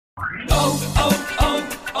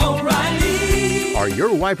O'Reilly. Are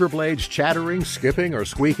your wiper blades chattering, skipping, or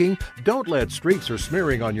squeaking? Don't let streaks or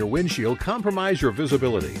smearing on your windshield compromise your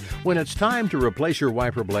visibility. When it's time to replace your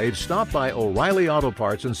wiper blades, stop by O'Reilly Auto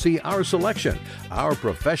Parts and see our selection. Our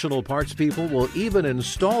professional parts people will even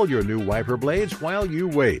install your new wiper blades while you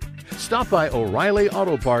wait. Stop by O'Reilly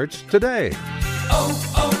Auto Parts today.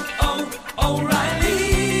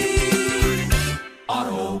 O'Reilly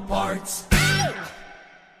Auto Parts.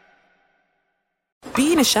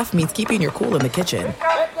 Being a chef means keeping your cool in the kitchen.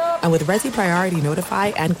 And with Resi Priority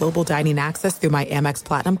Notify and Global Dining Access through my Amex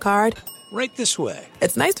Platinum card, right this way.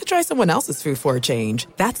 It's nice to try someone else's food for a change.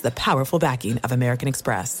 That's the powerful backing of American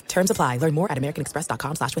Express. Terms apply. Learn more at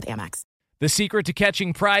americanexpress.com/withAmex. The secret to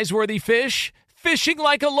catching prize-worthy fish? Fishing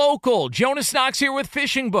like a local. Jonas Knox here with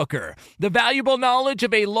Fishing Booker. The valuable knowledge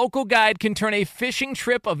of a local guide can turn a fishing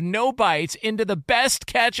trip of no bites into the best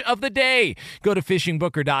catch of the day. Go to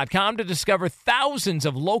fishingbooker.com to discover thousands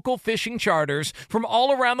of local fishing charters from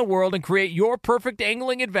all around the world and create your perfect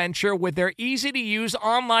angling adventure with their easy-to-use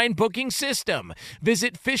online booking system.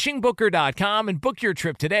 Visit fishingbooker.com and book your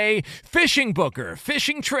trip today. Fishing Booker.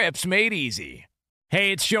 Fishing trips made easy.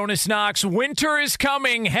 Hey, it's Jonas Knox. Winter is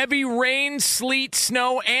coming. Heavy rain, sleet,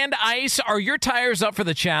 snow, and ice. Are your tires up for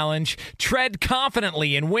the challenge? Tread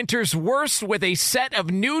confidently in winter's worst with a set of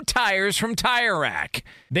new tires from Tire Rack.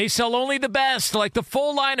 They sell only the best, like the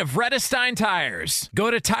full line of Redestein tires. Go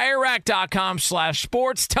to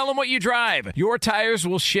TireRack.com/sports. Tell them what you drive. Your tires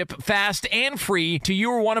will ship fast and free to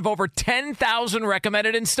you or one of over 10,000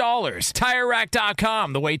 recommended installers.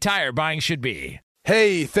 TireRack.com, the way tire buying should be.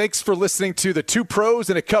 Hey, thanks for listening to the Two Pros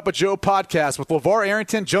and a Cup of Joe podcast with LeVar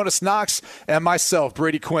Arrington, Jonas Knox, and myself,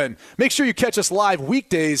 Brady Quinn. Make sure you catch us live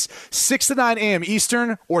weekdays, 6 to 9 a.m.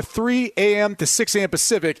 Eastern or 3 a.m. to 6 a.m.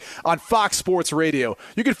 Pacific on Fox Sports Radio.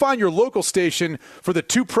 You can find your local station for the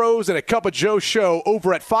Two Pros and a Cup of Joe show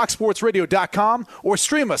over at foxsportsradio.com or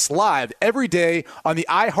stream us live every day on the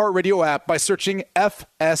iHeartRadio app by searching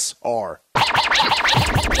FSR.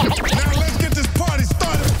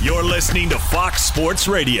 You're listening to Fox Sports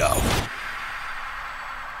Radio.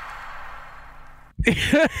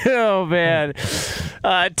 Oh, man.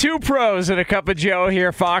 Two Pros and a Cup of Joe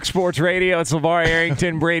here, Fox Sports Radio. It's LeVar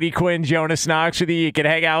Arrington, Brady Quinn, Jonas Knox with you. You can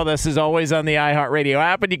hang out with us, as always, on the iHeartRadio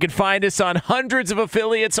app, and you can find us on hundreds of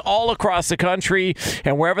affiliates all across the country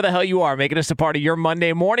and wherever the hell you are, making us a part of your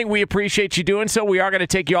Monday morning. We appreciate you doing so. We are going to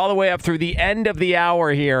take you all the way up through the end of the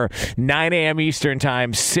hour here, 9 a.m. Eastern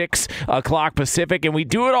Time, 6 o'clock Pacific, and we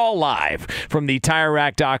do it all live from the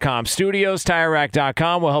TireRack.com studios.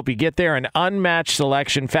 TireRack.com will help you get there. An unmatched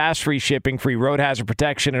selection, fast free shipping, free road hazard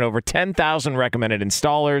protection, and over 10,000 recommended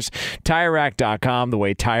installers. TireRack.com, the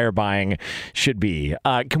way tire buying should be.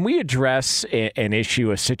 Can we address an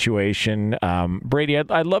issue, a situation? Brady,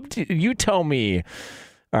 I'd love to, you tell me,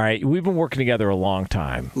 all right, we've been working together a long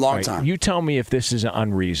time. Long time. You tell me if this is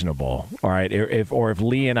unreasonable, all right, if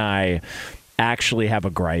Lee and I actually have a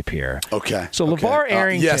gripe here. Okay. So LeVar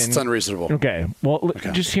Arrington. Yes, it's unreasonable. Okay. Well,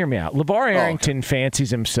 just hear me out. LeVar Arrington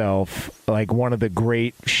fancies himself like one of the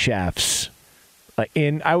great chefs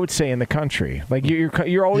I would say in the country. Like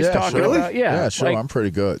you're always talking about. Yeah, sure. Like, I'm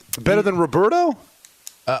pretty good. Better than Roberto?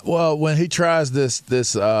 Well, when he tries this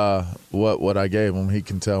what I gave him, he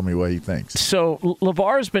can tell me what he thinks. So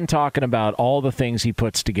LeVar's been talking about all the things he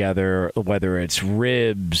puts together, whether it's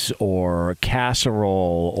ribs or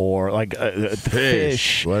casserole or like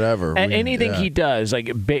fish, whatever, anything he does,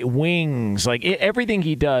 like wings, like everything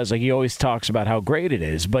he does. Like he always talks about how great it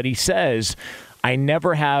is, but he says, I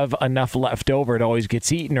never have enough left over. It always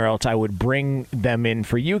gets eaten, or else I would bring them in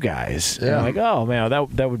for you guys. Yeah. And I'm like, oh, man,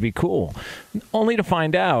 that would be cool. Only to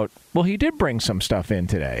find out, well, he did bring some stuff in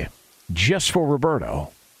today just for Roberto.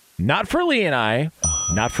 Not for Lee and I,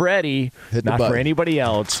 not for Eddie, not for anybody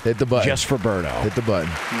else. Hit the button. Just for Berto. Hit the button.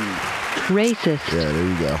 Racist. Yeah, there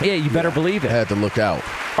you go. Yeah, you better believe it. I had to look out.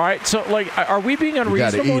 All right, so, like, are we being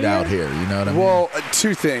unreasonable? You got to eat out here, you know what I mean? Well,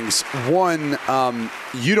 two things. One,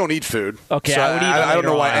 you don't eat food. Okay, so I don't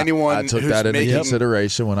know why anyone I took that into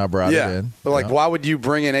consideration when I brought it in. But, like, why would you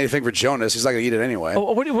bring in anything for Jonas? He's not going to eat it anyway.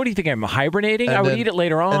 Oh, what do you think? I'm hibernating? I would eat it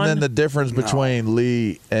later on. And then the difference between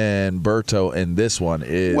Lee and Berto in this one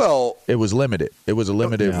is it was limited. It was a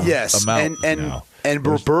limited amount. And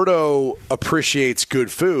Roberto appreciates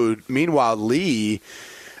good food. Meanwhile, Lee,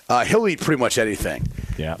 he'll eat pretty much anything.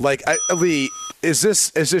 Yeah. Like, Lee, is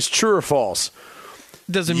this true or false?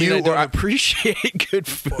 doesn't mean I don't appreciate good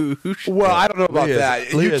food. Well, I don't know about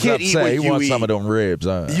that. You can't eat what you eat. Some of them ribs.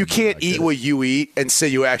 You can't eat what you eat and say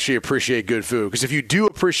you actually appreciate good food. Because if you do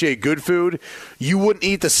appreciate good food, you wouldn't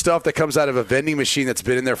eat the stuff that comes out of a vending machine that's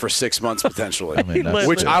been in there for 6 months potentially. I mean,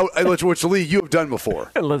 which Lee, you have done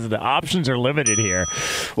before. Listen, the options are limited here.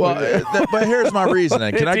 Well, but here's my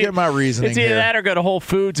reasoning. Can I get my reasoning? It's either here? that or go to Whole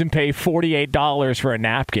Foods and pay $48 for a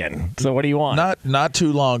napkin. So what do you want? Not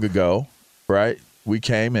too long ago, right? We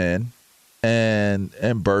came in and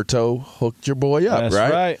Berto hooked your boy up, That's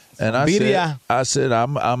right. And I said,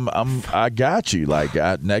 I got you. Like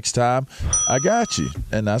next time, I got you,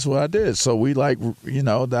 and that's what I did. So we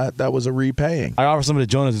that was a repaying. I offered somebody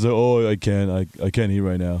to Jonas. He's like, oh, I can't eat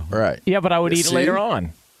right now. Right. Yeah, but I would eat it later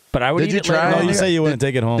on. But I would eat it later on. You say you wouldn't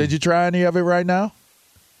take it home. Did you try any of it right now?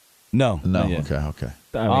 No. Okay.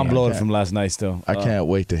 I'm bloated from last night still. I can't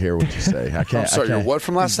wait to hear what you say. I can't. I'm sorry, you're what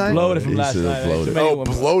from last night? Bloated from last night. Bloated.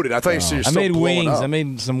 Bloated. I thought you said you're still I made blowing wings. up. I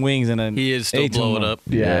made some wings and then He is still blowing up.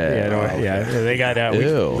 Yeah. They got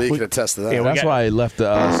Lee can attest to that. That's why he left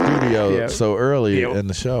the studio so early in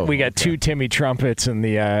the show. We got two Timmy trumpets in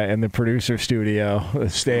the producer studio.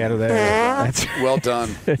 Stay out of there. That's well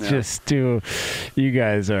done. It's just too. You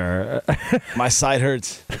guys are. My side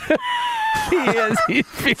hurts.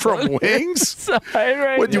 He's from wings.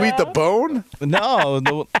 Right Would you eat the bone?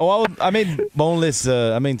 No. I made boneless.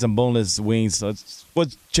 I made some boneless wings. So it's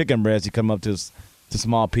with chicken breasts. You come up to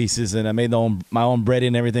small pieces, and I made my own bread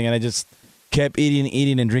and everything, and I just kept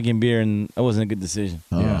eating, and drinking beer, and it wasn't a good decision.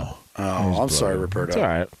 Oh, I'm sorry, Roberto. It's all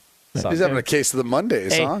right. He's having a case of the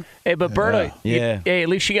Mondays, huh? Hey, but Berta, at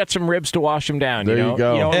least you got some ribs to wash them down. There you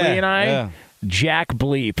go. You know, Yeah, Lee and I, Jack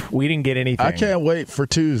Bleep, we didn't get anything. I can't wait for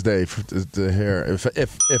Tuesday to hear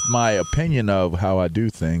if my opinion of how I do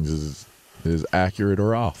things is accurate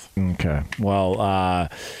or off. Okay. Well,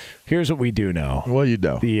 here's what we do know. What do you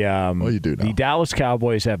know? The Dallas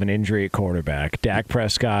Cowboys have an injury at quarterback. Dak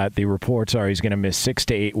Prescott, the reports are he's going to miss 6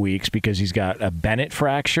 to 8 weeks because he's got a Bennett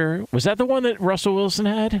fracture. Was that the one that Russell Wilson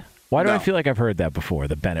had? Why do I feel like I've heard that before?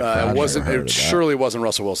 The Bennett fracture. It surely wasn't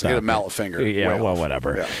Russell Wilson. He had a mallet finger. Yeah, well,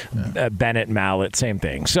 whatever. Yeah. Bennett, mallet, same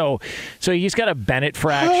thing. So he's got a Bennett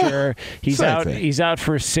fracture. He's out. He's out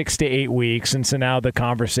for 6 to 8 weeks, and so now the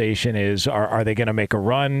conversation is: Are they going to make a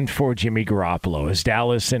run for Jimmy Garoppolo? Is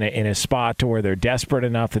Dallas in a spot to where they're desperate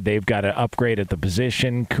enough that they've got to upgrade at the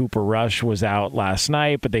position? Cooper Rush was out last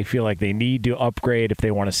night, but they feel like they need to upgrade if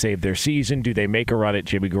they want to save their season. Do they make a run at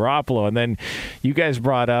Jimmy Garoppolo? And then you guys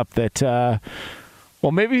brought up that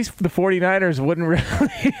maybe the 49ers wouldn't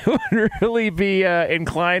really be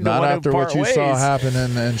inclined to want to part ways. Not after what you saw happen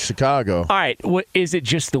in Chicago. All right, is it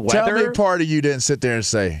just the weather? Tell me part of you didn't sit there and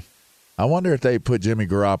say, I wonder if they put Jimmy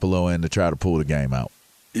Garoppolo in to try to pull the game out.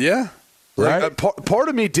 Yeah. Right? Part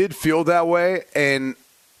of me did feel that way, and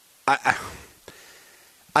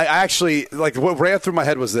I actually, what ran through my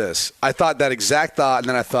head was this. I thought that exact thought, and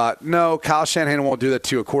then I thought, no, Kyle Shanahan won't do that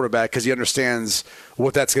to a quarterback because he understands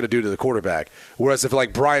what that's going to do to the quarterback. Whereas if,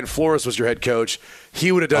 Brian Flores was your head coach,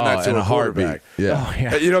 he would have done that to a quarterback. Yeah. Oh,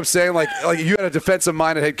 yeah. You know what I'm saying? Like you got a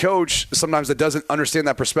defensive-minded head coach sometimes that doesn't understand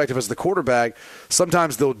that perspective as the quarterback.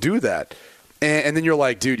 Sometimes they'll do that. And then you're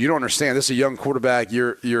like, dude, you don't understand. This is a young quarterback.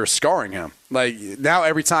 You're scarring him. Like, now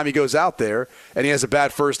every time he goes out there and he has a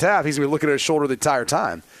bad first half, he's going to be looking at his shoulder the entire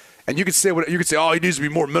time. And you could say, oh, he needs to be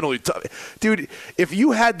more mentally tough. Dude, if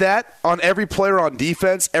you had that on every player on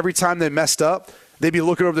defense, every time they messed up, they'd be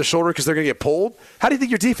looking over their shoulder because they're going to get pulled. How do you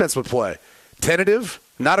think your defense would play? Tentative,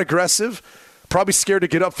 not aggressive, probably scared to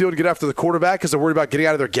get upfield and get after the quarterback because they're worried about getting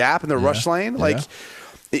out of their gap in their rush lane.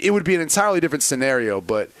 It would be an entirely different scenario.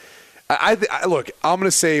 But look, I'm going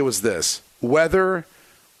to say it was this. Weather,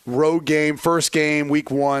 road game, first game,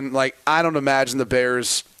 week 1. I don't imagine the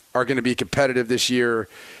Bears are going to be competitive this year.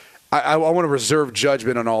 I want to reserve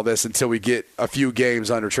judgment on all this until we get a few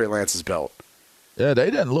games under Trey Lance's belt. Yeah,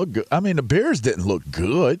 they didn't look good. I mean, the Bears didn't look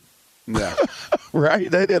good. No. Right?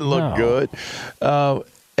 They didn't look good.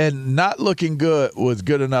 And not looking good was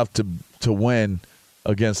good enough to win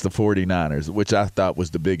against the 49ers, which I thought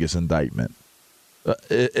was the biggest indictment.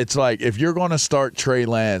 It's like if you're going to start Trey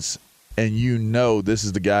Lance and you know this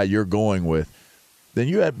is the guy you're going with, then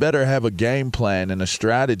you had better have a game plan and a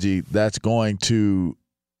strategy that's going to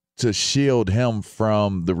shield him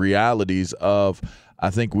from the realities of,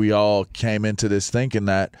 I think we all came into this thinking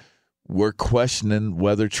that we're questioning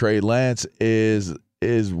whether Trey Lance is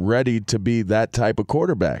ready to be that type of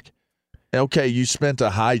quarterback. Okay, you spent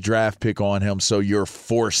a high draft pick on him, so you're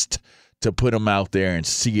forced to put him out there and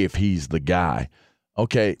see if he's the guy.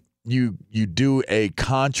 Okay, you do a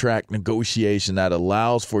contract negotiation that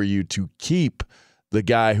allows for you to keep the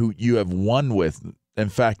guy who you have won with. in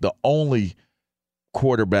fact, the only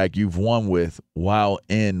quarterback you've won with while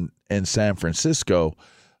in San Francisco.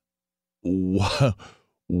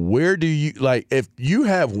 Where do you if you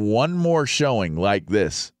have one more showing like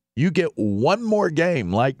this, you get one more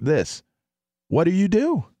game like this, what do you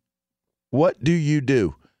do? What do you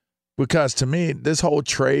do? Because to me, this whole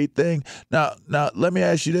trade thing. Now let me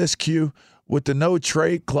ask you this, Q, with the no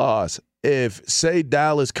trade clause. If, say,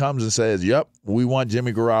 Dallas comes and says, yep, we want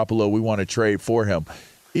Jimmy Garoppolo, we want to trade for him,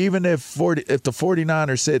 even if the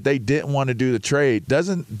 49ers said they didn't want to do the trade,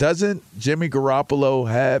 doesn't Jimmy Garoppolo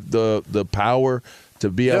have the power to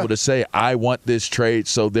be able to say, I want this trade,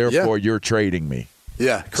 so therefore you're trading me?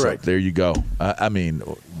 Yeah, correct. So there you go.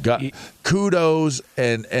 Kudos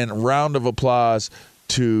and round of applause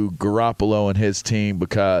to Garoppolo and his team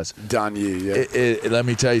because let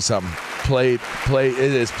me tell you something. It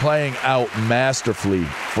is playing out masterfully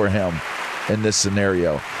for him in this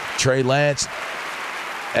scenario. Trey Lance,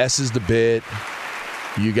 S is the bid.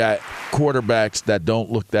 You got quarterbacks that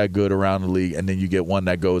don't look that good around the league, and then you get one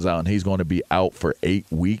that goes out, and he's going to be out for 8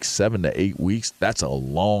 weeks, 7 to 8 weeks. That's a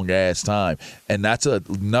long-ass time, and that's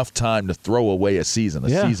enough time to throw away a season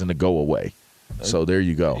to go away. So there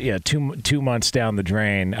you go. Yeah, 2 months down the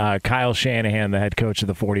drain. Kyle Shanahan, the head coach of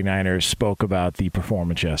the 49ers, spoke about the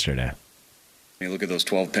performance yesterday. You look at those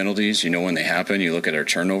 12 penalties, you know when they happen. You look at our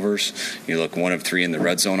turnovers. You look 1 of 3 in the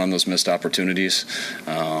red zone on those missed opportunities.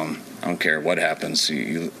 I don't care what happens.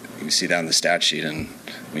 You see that in the stat sheet, and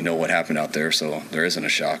we know what happened out there, so there isn't a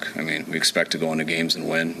shock. I mean, we expect to go into games and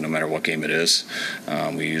win, no matter what game it is.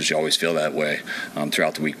 We usually always feel that way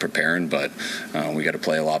throughout the week preparing, but we got to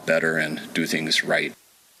play a lot better and do things right.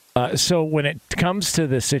 So when it comes to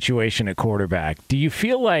the situation at quarterback, do you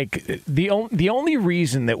feel like the only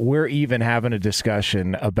reason that we're even having a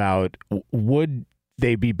discussion about would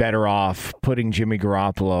they be better off putting Jimmy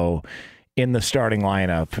Garoppolo in the starting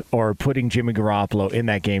lineup or putting Jimmy Garoppolo in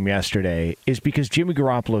that game yesterday is because Jimmy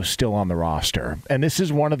Garoppolo is still on the roster. And this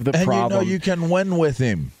is one of the problems. You can win with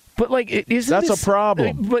him. But that's a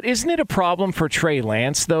problem. But isn't it a problem for Trey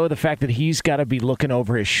Lance though? The fact that he's got to be looking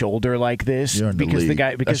over his shoulder like this You're in the league.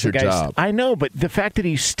 That's your job. I know, but the fact that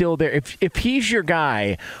he's still there, if he's your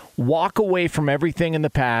guy, walk away from everything in the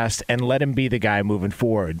past and let him be the guy moving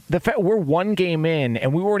forward. The fact we're 1 game in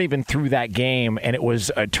and we weren't even through that game, and it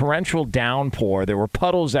was a torrential downpour. There were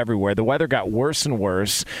puddles everywhere. The weather got worse and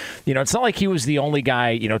worse. It's not like he was the only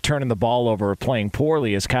guy, turning the ball over or playing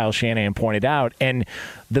poorly, as Kyle Shanahan pointed out. And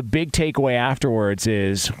the big takeaway afterwards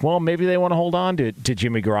is, well, maybe they want to hold on to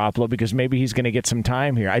Jimmy Garoppolo because maybe he's going to get some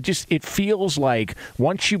time here. It feels like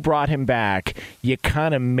once you brought him back, you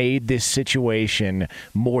kind of made this situation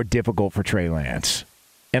more difficult for Trey Lance.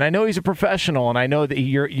 And I know he's a professional, and I know that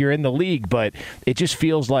you're in the league, but it just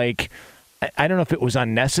feels like, I don't know if it was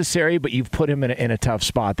unnecessary, but you've put him in a tough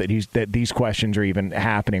spot that these questions are even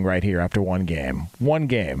happening right here after 1 game. 1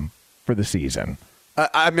 game for the season.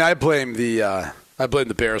 I blame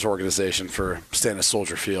the Bears organization for staying at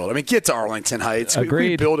Soldier Field. I mean, get to Arlington Heights.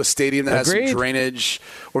 We build a stadium that has some drainage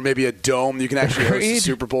or maybe a dome. You can actually host a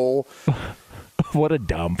Super Bowl. What a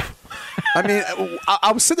dump. I mean,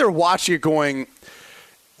 I was sitting there watching it going,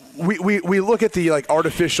 we look at the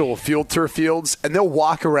artificial turf fields, and they'll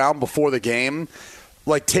walk around before the game,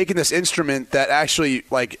 taking this instrument that actually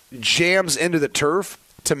jams into the turf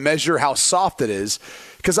to measure how soft it is,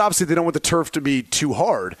 because obviously they don't want the turf to be too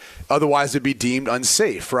hard. Otherwise, it'd be deemed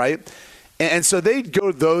unsafe, right? And so they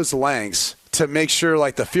go to those lengths to make sure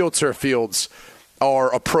the turf fields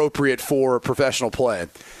are appropriate for professional play.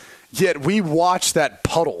 Yet we watched that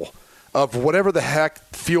puddle of whatever the heck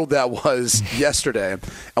field that was yesterday,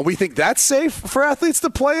 and we think that's safe for athletes to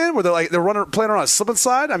play in, where they're playing around a slip and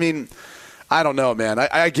slide. I mean, I don't know, man.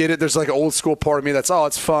 I get it. There's an old school part of me that's,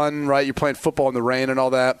 it's fun, right? You're playing football in the rain and all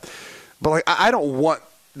that, but I don't want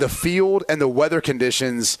the field and the weather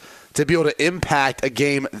conditions to be able to impact a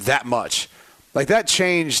game that much. That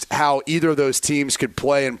changed how either of those teams could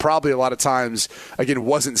play, and probably a lot of times, again,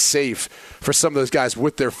 wasn't safe for some of those guys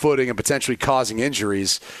with their footing and potentially causing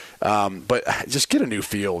injuries. But just get a new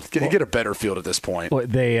field. Get a better field at this point.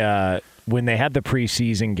 Well, when they had the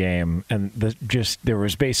preseason game, and there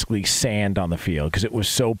was basically sand on the field because it was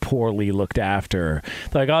so poorly looked after.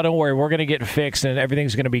 They're like, don't worry, we're going to get fixed and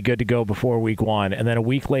everything's going to be good to go before week 1. And then a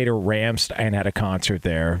week later, Rammstein had a concert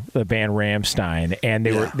there, the band Rammstein, and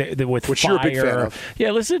they were with which fire. You're a big fan of.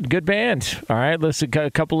 Yeah, listen, good band. All right, listen,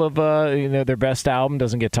 a couple of their best album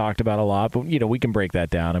doesn't get talked about a lot, but we can break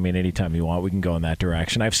that down. I mean, anytime you want, we can go in that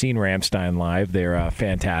direction. I've seen Rammstein live; they're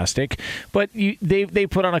fantastic. But they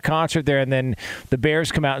put on a concert there. and then the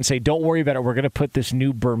Bears come out and say, "Don't worry about it. We're going to put this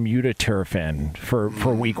new Bermuda turf in for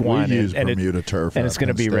week one." We use Bermuda turf, and it's going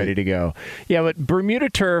to be ready to go. Yeah, but Bermuda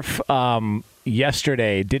turf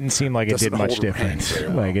yesterday didn't seem like it did much difference.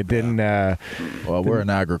 Like it didn't. Well, we're an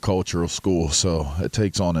agricultural school, so it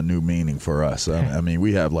takes on a new meaning for us. I mean,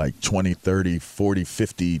 we have like 20, 30, 40,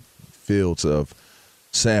 50 fields of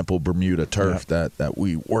sample Bermuda turf that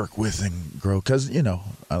we work with and grow. Because,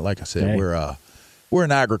 like I said, we're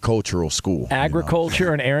an agricultural school.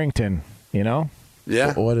 Agriculture and Arrington, Yeah.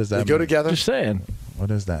 What does that mean? Go together? Just saying. What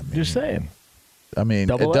does that mean? Just saying. I mean,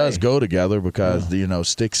 it does go together because,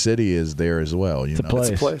 Stick City is there as well. It's a place.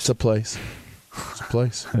 It's a place. It's a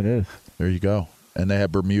place. It is. There you go. And they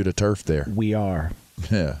have Bermuda turf there. We are.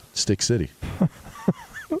 Yeah, Stick City.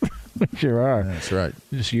 Sure are. That's right.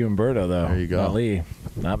 Just you and Berto, though. There you go. Not Lee.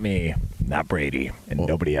 Not me. Not Brady. And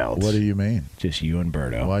nobody else. What do you mean? Just you and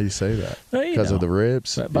Berto. Why you say that? Well, Because of the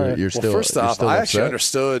ribs? You're still, first off, still I upset? actually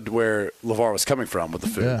understood where LeVar was coming from with the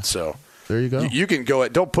food. Yeah. So there you go. You can go.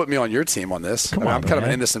 Don't put me on your team on this. Come on, I'm kind of man.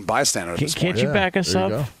 an innocent bystander at this point. Can't you back us there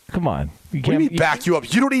you up? Come on. What do you mean back you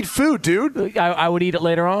up? You don't eat food, dude. I would eat it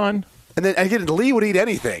later on. And then again, Lee would eat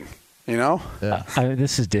anything. Yeah.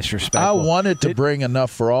 This is disrespectful. I wanted to bring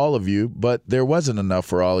enough for all of you, but there wasn't enough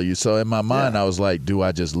for all of you. So in my mind, I was like, do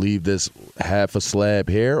I just leave this half a slab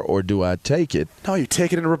here, or do I take it? No, you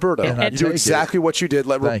take it in Roberto. And I you do take exactly what you did.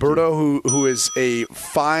 Let Thank Roberto, who is a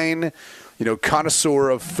fine, connoisseur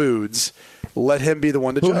of foods, let him be the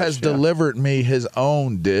one to Who judge. has delivered me his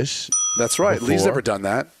own dish. That's right. before. Lee's never done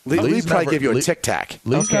that. Lee probably gave you a Tic Tac.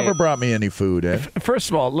 Lee's never brought me any food, Ed. First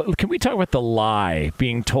of all, can we talk about the lie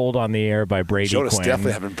being told on the air by Brady Jonas Quinn?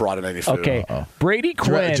 definitely haven't brought in any food. Okay, Brady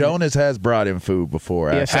Quinn. Jonas has brought in food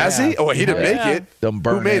before. Yes, Has he? Oh, he didn't make it.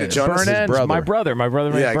 Who made it, Jonas? Burn ends. My brother made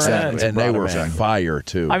burn ends. And they were fire,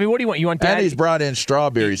 too. I mean, what do you want? You want Daddy? And he's brought in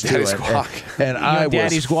strawberries, too. Daddy's guac. And I was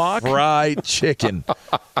Daddy's guac? fried chicken.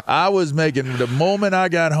 I was making, the moment I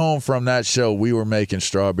got home from that show, we were making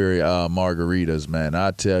strawberry margaritas, man. I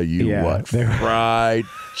tell you what, fried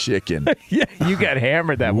chicken. Yeah, you got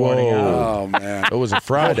hammered that morning. Oh, man. It was a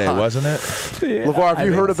Friday, wasn't it? LeVar, have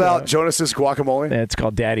you heard about Jonas's guacamole? It's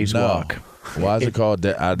called Daddy's guac. Why is it called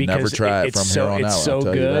that? I'd never try it from here on out. It's so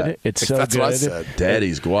good. It's so That's good. what I said.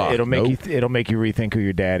 Daddy's guac. It'll make you rethink who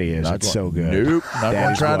your daddy is. It's so good. Nope. Not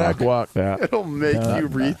going to try that guac. Yeah. It'll make you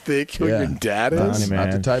rethink who your dad is.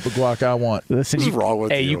 Not the type of guac I want. Listen, What's wrong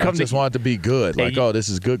with you? I just want it to be good. Like, this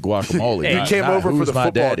is good guacamole. You came over for the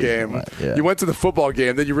football daddy? game. Yeah. You went to the football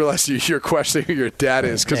game, then you realized you're questioning who your dad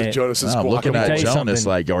is because of Jonas's I'm looking guacamole. at Jonas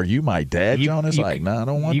like, are you my dad, Jonas? Like, no, I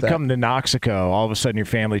don't want you that. come to Noxico, all of a sudden your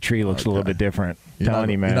family tree looks a little bit different. Telling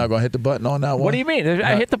you, man. You're not going to hit the button on that one? What do you mean?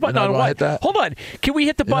 I hit the button on what? Hold on. Can we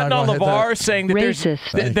hit the button on LeVar saying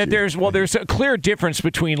that there's a clear difference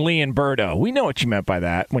between Lee and Berto? We know what you meant by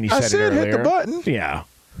that when you said it earlier. Hit the button. Yeah.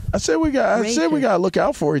 I said we got to look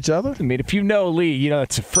out for each other. I mean, if you know Lee, you know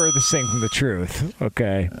it's the furthest thing from the truth.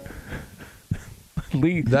 Okay.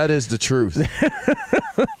 Lee. That is the truth.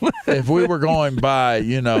 If we were going by,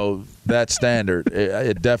 that standard,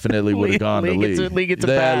 it definitely would have gone to Lee. Lee gets a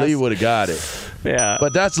pass. Lee would have got it. Yeah.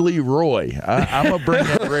 But that's Leroy. I'm going to bring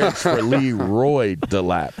in ribs for Leroy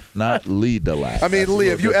DeLapp, not Lee DeLapp. I mean, Lee,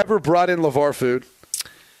 have you ever brought in LeVar food?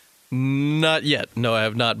 Not yet. No, I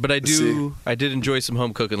have not. But I do. I did enjoy some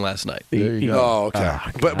home cooking last night. There you go. Oh, okay.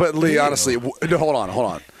 But Lee, honestly, hold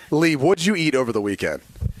on. Lee, what'd you eat over the weekend?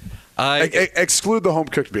 Exclude the home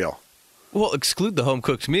cooked meal. Well, exclude the home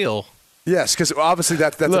cooked meal. Yes, because obviously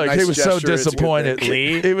that's Look, a nice he was so gesture. disappointed.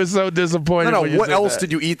 Lee. He was so disappointed. No, when you what said else that.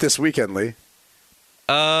 did you eat this weekend, Lee?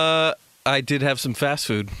 I did have some fast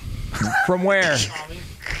food. From where?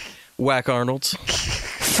 Whack Arnold's.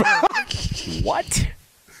 What?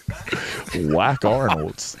 Whack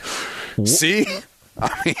Arnold's. See?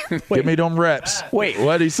 Give me them reps. Wait.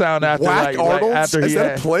 What did he sound after? Whack Arnold's? After is he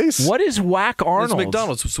that a place? What is Whack Arnold's? It's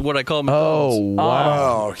McDonald's. It's what I call McDonald's. Oh,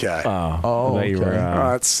 wow. Oh, okay.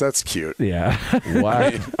 okay. That's cute. Yeah.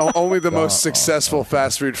 Whack. Only the most successful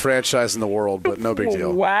fast food franchise in the world, but no big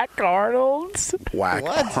deal. Whack Arnold's? Whack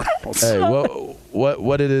Arnold's. Hey,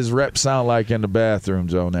 what did his rep sound like in the bathroom,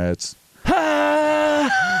 Jonas?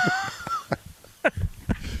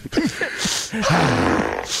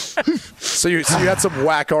 So you had some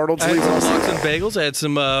Whack Arnold's? I had Lee? some lox and bagels. I had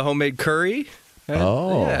some homemade curry. I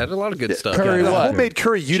had a lot of good stuff. Curry what? Homemade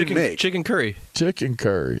curry you didn't make. Chicken curry. Chicken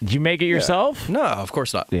curry. Did you make it yourself? No, of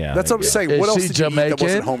course not. Yeah. That's what I'm saying. Is What else she did you eat that wasn't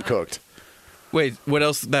Jamaican? home cooked? Wait, what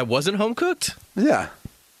else that wasn't home cooked? Yeah.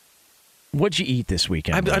 What'd you eat this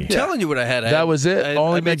weekend? I'm telling you what I had. That was it?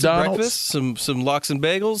 Only I made McDonald's? some breakfast, some lox and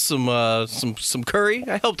bagels, some curry.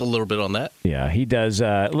 I helped a little bit on that. Yeah, he does.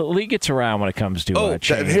 Lee gets around when it comes to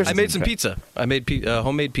I made some pizza. I made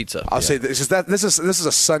homemade pizza. I'll say this is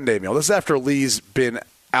a Sunday meal. This is after Lee's been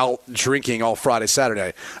out drinking all Friday,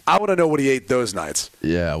 Saturday. I want to know what he ate those nights.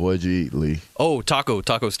 Yeah, what'd you eat, Lee? Oh, taco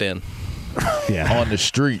stand. Yeah, on the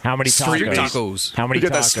street. How many street tacos? How many you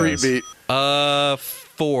get tacos? that street meat?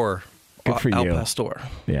 4. Good for Al you. Pastor.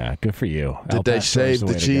 Yeah, good for you. Did they shave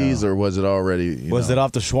the cheese, or was it already? Was it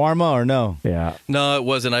off the shawarma or no? Yeah. No, it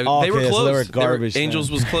wasn't. They were closed. So they were garbage.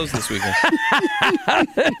 Angels was closed this weekend.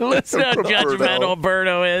 Listen how judgmental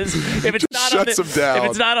Berto is. If it's not Shuts him down. If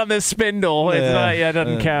it's not on this spindle, it's not. Yeah, it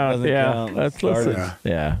doesn't count. count. Let's listen.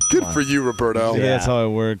 Yeah. Good for you, Roberto. Yeah, that's how it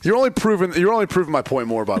works. You're only proving my point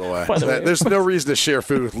more. By the way, there's no reason to share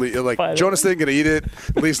food with Lee. Like Jonas isn't gonna eat it.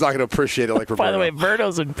 Lee's not gonna appreciate it like Roberto. By the way,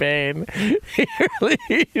 Berto's in pain.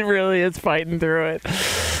 He really is fighting through it.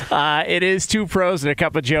 It is Two Pros and a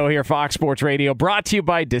Cup of Joe here, Fox Sports Radio, brought to you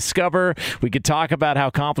by Discover. We could talk about how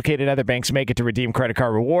complicated other banks make it to redeem credit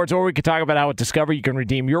card rewards, or we could talk about how at Discover you can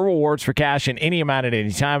redeem your rewards for cash in any amount at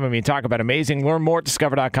any time. I mean, talk about amazing. Learn more at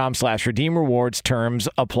discover.com/redeem rewards. Terms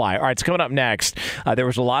apply. All right, it's coming up next. There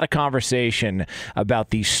was a lot of conversation about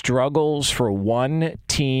the struggles for one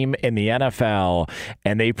team in the NFL,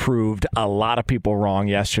 and they proved a lot of people wrong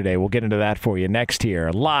yesterday. We'll get into that for you next here,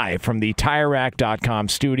 live from the TireRack.com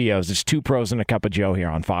studios. It's Two Pros and a Cup of Joe here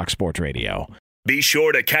on Fox Sports Radio. Be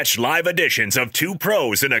sure to catch live editions of Two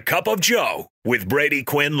Pros and a Cup of Joe with Brady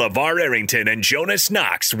Quinn, LeVar Arrington, and Jonas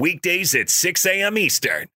Knox weekdays at 6 a.m.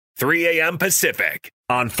 Eastern, 3 a.m. Pacific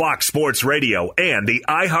on Fox Sports Radio and the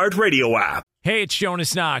iHeartRadio app. Hey, it's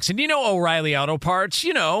Jonas Knox, and you know O'Reilly Auto Parts.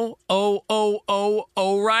 You know,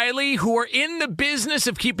 O'Reilly, who are in the business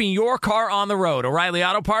of keeping your car on the road. O'Reilly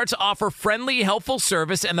Auto Parts offer friendly, helpful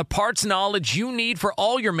service and the parts knowledge you need for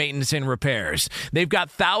all your maintenance and repairs. They've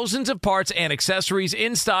got thousands of parts and accessories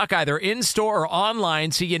in stock, either in-store or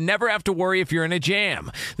online, so you never have to worry if you're in a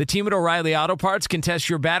jam. The team at O'Reilly Auto Parts can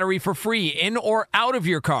test your battery for free, in or out of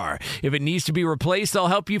your car. If it needs to be replaced, they'll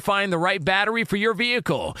help you find the right battery for your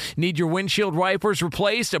vehicle. Need your windshield wipers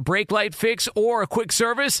replaced, a brake light fix, or a quick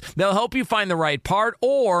service? They'll help you find the right part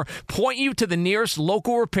or point you to the nearest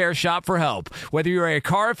local repair shop for help. Whether you're a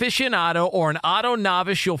car aficionado or an auto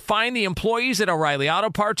novice, you'll find the employees at O'Reilly Auto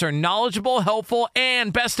Parts are knowledgeable, helpful,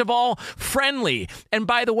 and best of all, friendly. And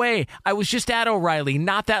by the way, I was just at O'Reilly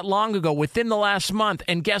not that long ago, within the last month,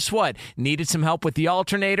 and guess what? Needed some help with the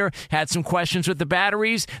alternator, had some questions with the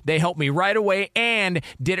batteries. They helped me right away and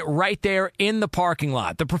did it right there in the parking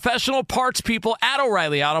lot. The professional parts people at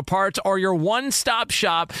O'Reilly Auto Parts are your one-stop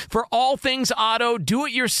shop for all things auto,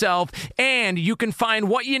 do-it-yourself, and you can find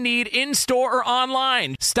what you need in-store or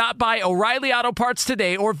online. Stop by O'Reilly Auto Parts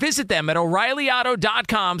today or visit them at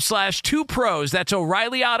O'ReillyAuto.com/2pros. That's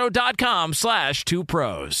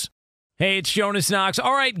O'ReillyAuto.com/2pros. Hey, it's Jonas Knox.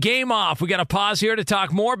 All right, game off. We got to pause here to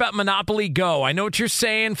talk more about Monopoly Go. I know what you're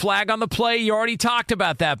saying, flag on the play. You already talked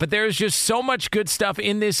about that, but there's just so much good stuff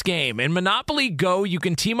in this game. In Monopoly Go, you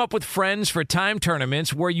can team up with friends for time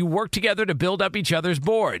tournaments where you work together to build up each other's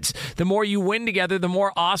boards. The more you win together, the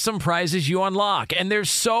more awesome prizes you unlock. And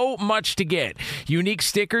there's so much to get. Unique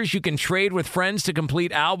stickers you can trade with friends to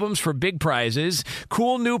complete albums for big prizes.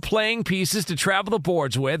 Cool new playing pieces to travel the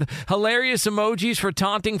boards with. Hilarious emojis for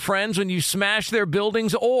taunting friends when you smash their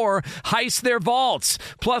buildings or heist their vaults.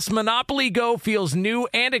 Plus, Monopoly Go feels new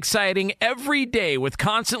and exciting every day with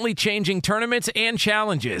constantly changing tournaments and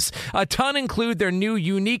challenges. A ton include their new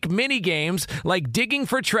unique mini games like digging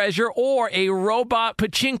for treasure or a robot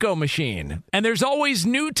pachinko machine. And there's always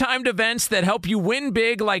new timed events that help you win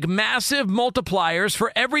big, like massive multipliers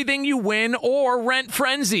for everything you win or rent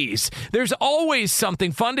frenzies. There's always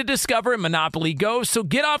something fun to discover in Monopoly Go, so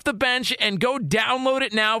get off the bench and go download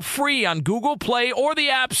it now free on Google Play or the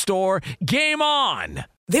App Store. Game on!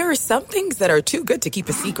 There are some things that are too good to keep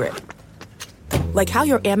a secret. Like how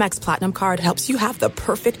your Amex Platinum card helps you have the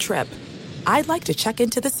perfect trip. I'd like to check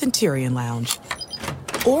into the Centurion Lounge.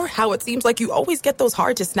 Or how it seems like you always get those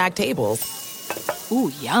hard-to-snag tables.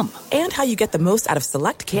 Ooh, yum. And how you get the most out of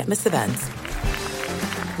select can't-miss events.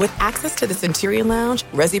 With access to the Centurion Lounge,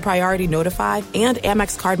 Resi Priority Notified, and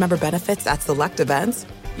Amex card member benefits at select events,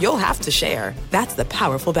 you'll have to share. That's the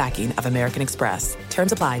powerful backing of American Express.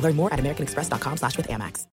 Terms apply. Learn more at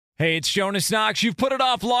americanexpress.com/withAmex. Hey, it's Jonas Knox. You've put it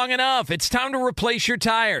off long enough. It's time to replace your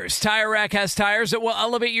tires. Tire Rack has tires that will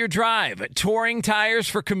elevate your drive. Touring tires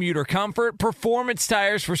for commuter comfort, performance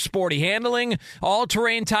tires for sporty handling,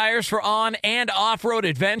 all-terrain tires for on- and off-road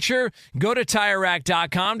adventure. Go to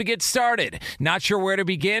TireRack.com to get started. Not sure where to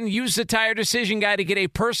begin? Use the Tire Decision Guide to get a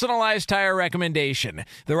personalized tire recommendation.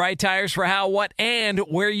 The right tires for how, what, and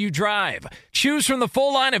where you drive. Choose from the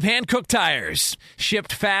full line of hand-cooked tires.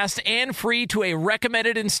 Shipped fast and free to a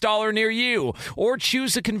recommended installer near you, or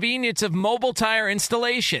choose the convenience of mobile tire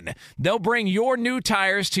installation. They'll bring your new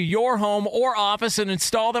tires to your home or office and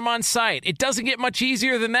install them on site. It doesn't get much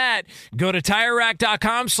easier than that. Go to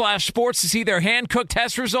TireRack.com/sports to see their hand-cooked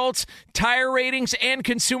test results, tire ratings, and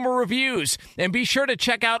consumer reviews. And be sure to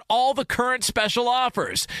check out all the current special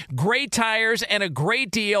offers. Great tires and a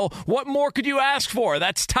great deal. What more could you ask for?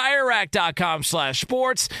 That's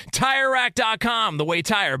TireRack.com/sports. TireRack.com, the way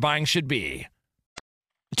tire buying should be.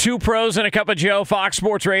 Two pros and a cup of Joe, Fox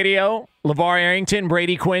Sports Radio. LeVar Arrington,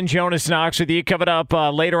 Brady Quinn, Jonas Knox with you. Coming up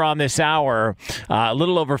later on this hour, a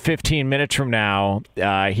little over 15 minutes from now,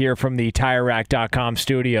 here from the TireRack.com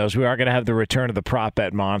studios, we are going to have the return of the prop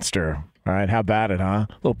bet monster. All right, how about it, huh?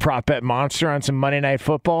 Little prop bet monster on some Monday Night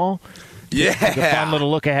Football. Yeah. Like a fun little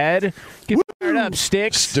look ahead. Get fired up,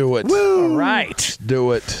 Sticks. Do it. All right.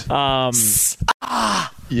 Do it.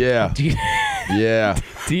 Yeah. Yeah.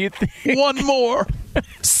 Do you think one more?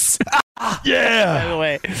 Yeah. By the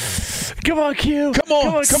way, come on, Q. Come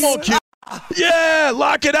on, Q. Yeah,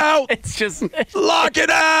 lock it out. It's just lock it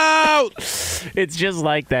out. It's just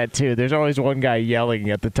like that too. There's always one guy yelling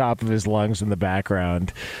at the top of his lungs in the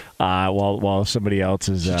background, while somebody else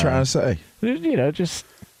is trying to say.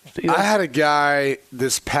 I had a guy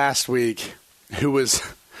this past week who was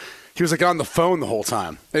like on the phone the whole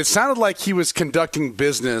time. It sounded like he was conducting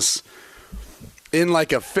business in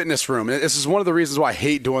like a fitness room. And this is one of the reasons why I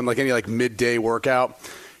hate doing like any like midday workout,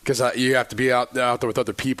 because you have to be out there with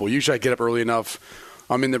other people. Usually I get up early enough.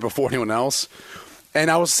 I'm in there before anyone else. And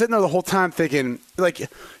I was sitting there the whole time thinking, like,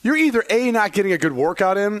 you're either A, not getting a good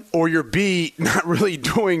workout in, or you're B, not really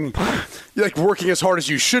doing, like, working as hard as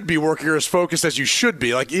you should be, working or as focused as you should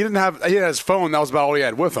be. Like, he had his phone. That was about all he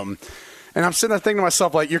had with him. And I'm sitting there thinking to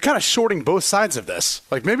myself, like, you're kind of shorting both sides of this.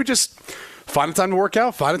 Like, maybe just find a time to work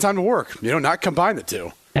out, find a time to work. Not combine the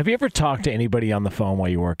two. Have you ever talked to anybody on the phone while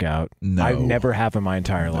you work out? No. I never have in my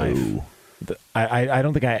entire life. I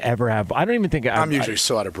don't think I ever have. I don't even think I'm usually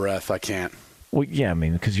so out of breath. I can't. Well, yeah, I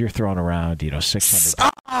mean, because you're throwing around, 600.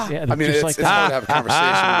 Yeah, I mean, it's hard to have a conversation.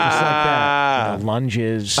 Just like that.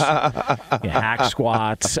 Lunges, hack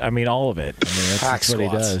squats. I mean, all of it. I mean, that's what he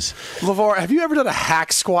does. LeVar, have you ever done a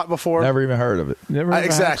hack squat before? Never even heard of it. Never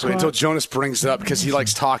exactly, until Jonas brings it up, because he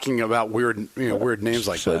likes talking about weird names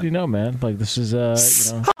like that. You know, man, like this is a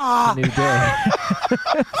new day.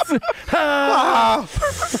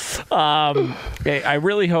 I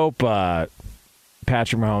really hope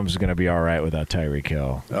Patrick Mahomes is going to be all right without Tyreek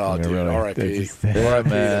Hill. Oh, dude, really, R.I.P. R.I.P.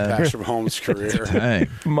 to Patrick Mahomes' career. Dang.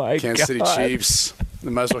 My Kansas City Chiefs.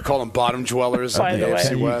 They might as well call them bottom dwellers By of the the way,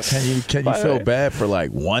 AFC West. Can you feel bad for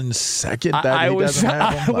like 1 second that he doesn't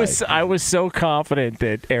have them? I was so confident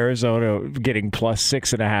that Arizona getting plus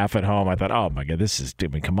 6.5 at home. I thought, oh my God,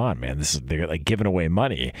 come on, man, they're like giving away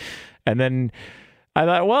money. And then I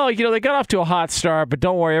thought, well, they got off to a hot start, but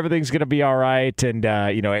don't worry, everything's going to be all right. And,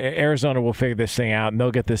 Arizona will figure this thing out, and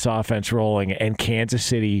they'll get this offense rolling. And Kansas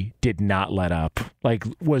City did not let up,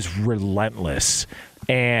 was relentless.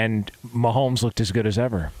 And Mahomes looked as good as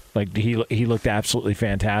ever. Like, he looked absolutely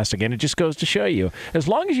fantastic. And it just goes to show you, as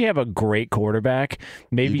long as you have a great quarterback,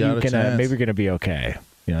 maybe you're going to be okay.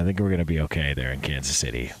 I think we're going to be okay there in Kansas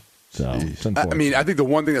City. So, I mean, I think the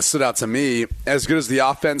one thing that stood out to me, as good as the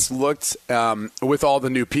offense looked with all the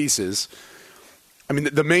new pieces, I mean,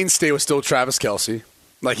 the mainstay was still Travis Kelce.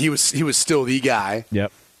 Like, he was still the guy.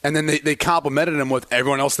 Yep. And then they complimented him with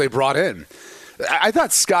everyone else they brought in. I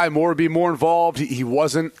thought Sky Moore would be more involved. He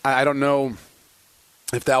wasn't. I don't know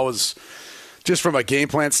if that was just from a game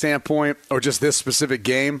plan standpoint or just this specific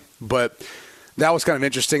game, but that was kind of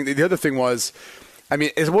interesting. The other thing was, I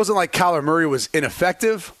mean, it wasn't like Kyler Murray was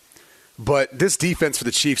ineffective, but this defense for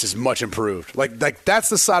the Chiefs is much improved. Like that's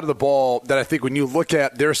the side of the ball that I think when you look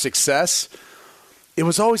at their success, it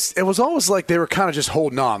was always like they were kind of just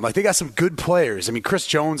holding on. Like they got some good players. I mean, Chris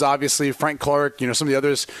Jones, obviously, Frank Clark, some of the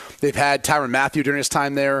others they've had, Tyrann Mathieu during his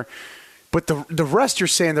time there. But the rest, you're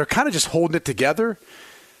saying they're kind of just holding it together.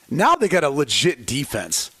 Now they got a legit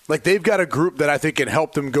defense. Like they've got a group that I think can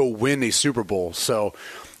help them go win a Super Bowl. So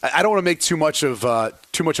I don't want to make too much of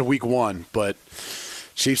Week 1, but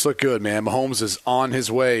Chiefs look good, man. Mahomes is on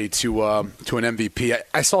his way to an MVP.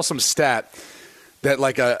 I saw some stat that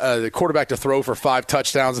like a quarterback to throw for 5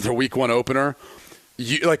 touchdowns in their week 1 opener.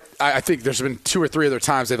 I think there's been 2 or 3 other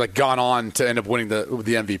times they've like gone on to end up winning the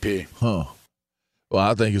MVP. Huh. Well,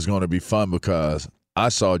 I think it's going to be fun because I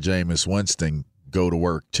saw Jameis Winston go to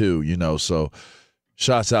work too, so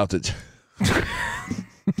shouts out to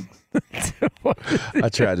I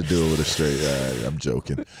tried to do it with a straight I'm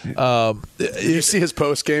joking. You see his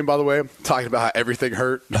post game, by the way, talking about how everything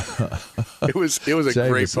hurt. It was a Jameis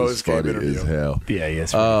great post game interview. As hell. Yeah,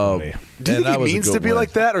 yes. Funny. Do you think he means to be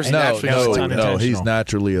like that, or is he naturally? No, he's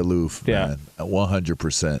naturally aloof, man,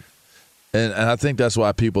 100%. And I think that's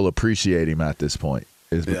why people appreciate him at this point,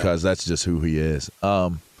 is because that's just who he is.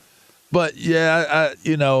 But yeah,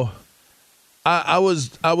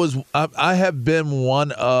 I have been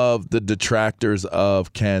one of the detractors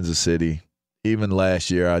of Kansas City. Even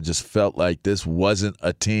last year, I just felt like this wasn't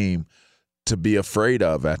a team to be afraid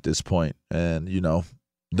of at this point. And,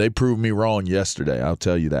 they proved me wrong yesterday. I'll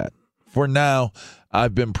tell you that. For now,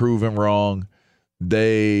 I've been proven wrong.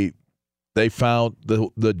 They found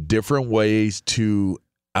the different ways to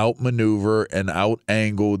outmaneuver and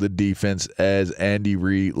outangle the defense, as Andy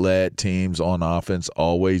Reid-led teams on offense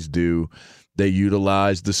always do. They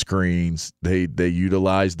utilize the screens. They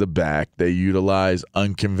utilize the back. They utilize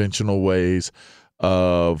unconventional ways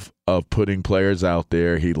of putting players out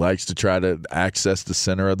there. He likes to try to access the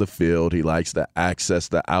center of the field. He likes to access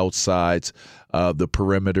the outsides, the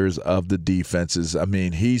perimeters of the defenses. I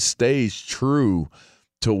mean, he stays true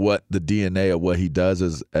to what the DNA of what he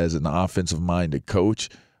does as an offensive-minded coach,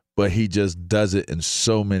 but he just does it in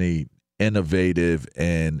so many innovative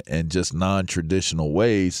and just non-traditional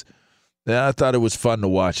ways. Yeah, I thought it was fun to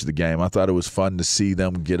watch the game. I thought it was fun to see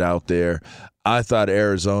them get out there. I thought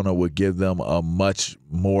Arizona would give them a much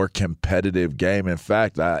more competitive game. In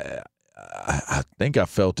fact, I think I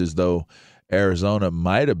felt as though Arizona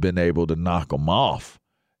might have been able to knock them off.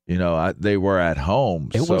 They were at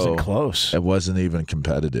home. It wasn't close. It wasn't even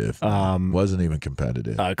competitive.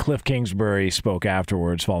 Cliff Kingsbury spoke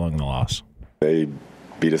afterwards following the loss. They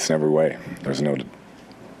beat us in every way. There's no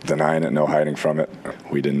denying it, no hiding from it.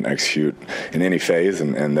 We didn't execute in any phase,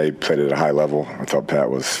 and they played at a high level. I thought Pat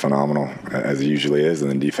was phenomenal, as he usually is,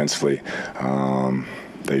 and then defensively,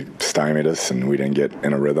 they stymied us, and we didn't get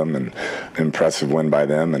in a rhythm, and impressive win by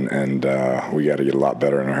them, and we got to get a lot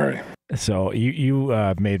better in a hurry. So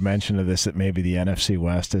you made mention of this, that maybe the NFC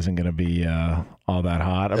West isn't going to be all that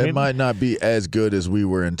hot. It might not be as good as we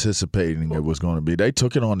were anticipating it was going to be. They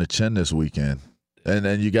took it on the chin this weekend. And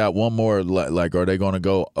then you got one more, like, are they going to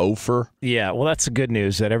go over? Yeah, well, that's the good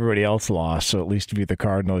news that everybody else lost. So at least if you're the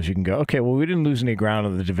Cardinals, you can go, okay, well, we didn't lose any ground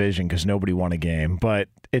in the division because nobody won a game. But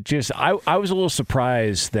it just, I was a little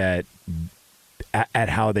surprised that at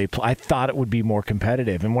how they play. I thought it would be more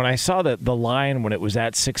competitive. And when I saw the line when it was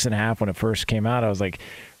at 6.5 when it first came out, I was like,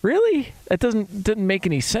 really? That didn't make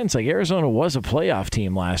any sense. Like, Arizona was a playoff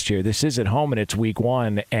team last year. This is at home and it's week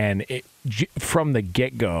 1. And from the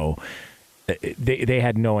get-go, they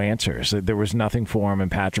had no answers. There was nothing for him,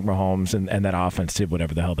 and Patrick Mahomes and that offense did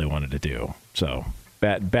whatever the hell they wanted to do. So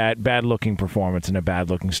bad looking performance and a bad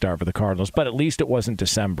looking start for the Cardinals. But at least it wasn't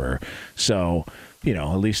December, so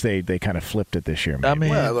at least they kind of flipped it this year. Maybe.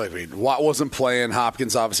 Watt wasn't playing.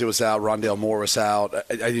 Hopkins obviously was out. Rondale Moore was out.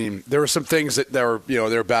 I mean, there were some things that they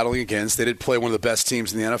were battling against. They did play one of the best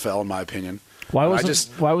teams in the NFL, in my opinion. Why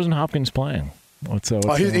wasn't Hopkins playing?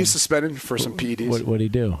 He's suspended for some PEDs. What did he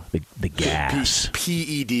do? The gas.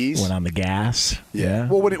 PEDs. Went on the gas. Yeah.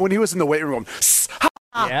 Well, when he was in the weight room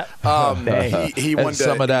going, he wanted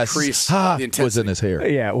some to of that increase the intensity. Was in his hair.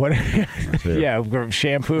 Yeah,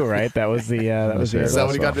 shampoo, right? That was the. Is that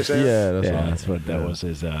what he got in his hair? Yeah, that's what that was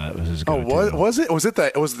his. Was it?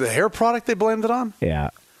 Was the hair product they blamed it on? Yeah.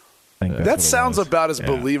 That sounds about as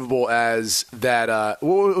believable as that.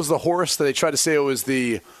 What was the horse that they tried to say it was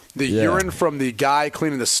the urine from the guy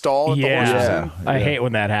cleaning the stall? The horse was in? I hate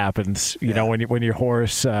when that happens. You know, when your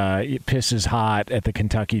horse pisses hot at the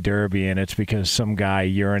Kentucky Derby, and it's because some guy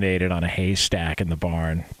urinated on a haystack in the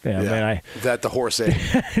barn. That the horse ate,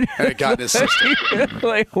 and it got in his system.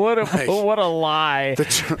 What a lie!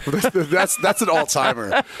 That's an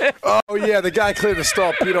all-timer. Oh yeah, the guy cleaning the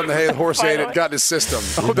stall, peed on the hay, the horse ate it, got in his system.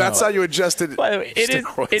 Oh, that's how you adjusted.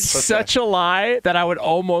 It's such a lie that I would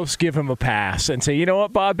almost give him a pass and say, you know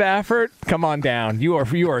what, Bob Baffert, come on down. You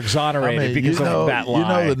are exonerated because of that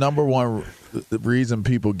lie. The number one reason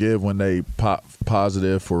people give when they pop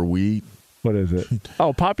positive for weed What is it?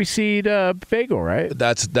 Oh, poppy seed bagel, right?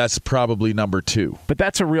 That's probably number 2. But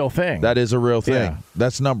that's a real thing. That is a real thing. Yeah.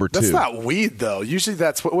 That's number 2. That's not weed, though. Usually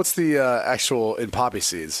that's what's the actual in poppy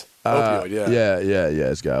seeds? Opioid, yeah.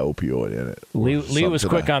 It's got opioid in it. Lee was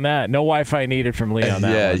quick on that. No Wi-Fi needed from Lee on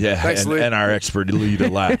that one. Yeah. Thanks, Lee. And our expert Lee to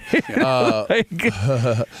laugh.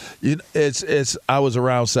 It's I was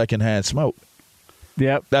around secondhand smoke.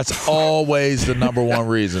 Yep. That's always the number one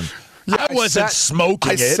reason. Yeah, I wasn't smoking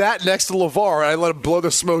I it. sat next to LeVar and I let him blow the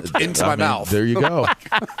smoke into my mouth. There you go.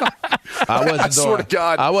 I swear to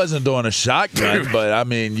God. I wasn't doing a shotgun, but I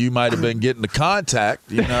mean, you might have been getting the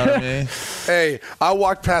contact. You know what I mean? Hey, I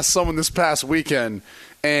walked past someone this past weekend,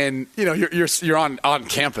 and you're on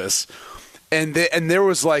campus, and there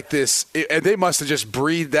was like this. And they must have just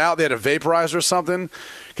breathed out. They had a vaporizer or something.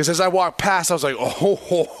 Because as I walked past, I was like,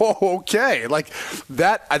 oh, okay. Like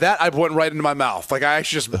that I went right into my mouth. Like I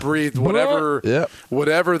actually just breathed whatever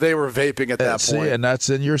they were vaping at that point. And that's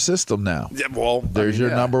in your system now. Yeah, well, there's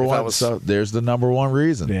your number one. So there's the number one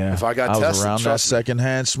reason. Yeah. If I got tested, was around that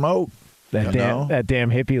secondhand smoke. That damn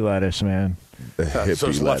hippie lettuce, man. The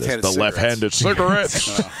hippie lettuce. The left-handed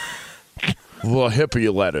cigarettes. The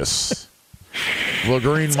hippie lettuce. The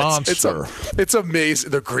green monster. It's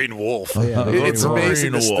amazing. The green wolf. Yeah, it's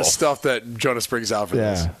amazing the wolf. stuff that Jonas brings out for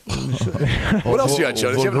this. Yeah. What else you got,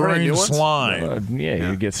 Jonas? You haven't heard any new ones? Slime.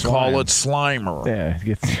 You get slime. Call it Slimer. Yeah,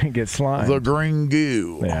 get slime. The green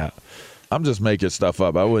goo. Yeah. I'm just making stuff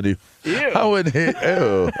up. I wouldn't. Ew. I'm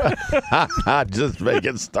just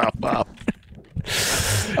making stuff up.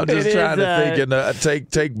 I'm just trying to think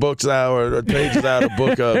and take books out or pages out of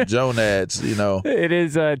book of Jonads, It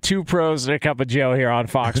is 2 pros and a cup of Joe here on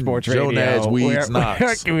Fox Sports Radio. Jonads, weeds,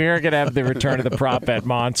 Knox. We are going to have the return of the prop bet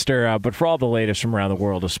monster. But for all the latest from around the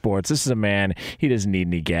world of sports, this is a man, he doesn't need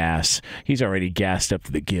any gas. He's already gassed up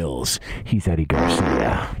to the gills. He's Eddie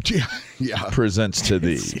Garcia. Yeah. Presents to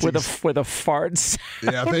thee. With a fart sound.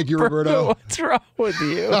 Yeah, thank you, Roberto. What's wrong with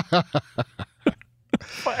you?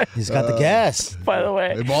 He's got the gas. By the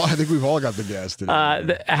way, I think we've all got the gas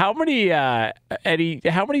today. How many, Eddie?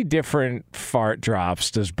 How many different fart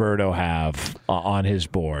drops does Berto have on his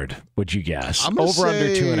board? Would you guess? I'm over under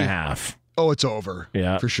 2.5. Oh, it's over.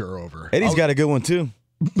 Yeah, for sure over. Eddie's got a good one too.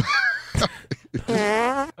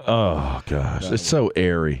 Oh gosh, it's so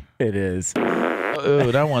airy. It is.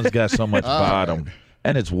 Oh, that one's got so much bottom,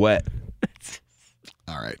 and it's wet.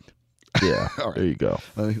 All right. Yeah, all right. There you go.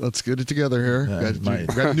 Let's get it together here. Yeah, we've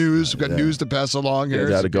got news. We've got news to pass along here.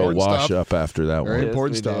 Got to go wash up after that Very one.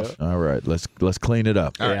 important stuff. All right, let's clean it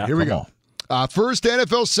up. All right, here we go. First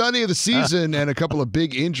NFL Sunday of the season and a couple of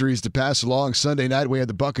big injuries to pass along. Sunday night, we had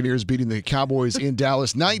the Buccaneers beating the Cowboys in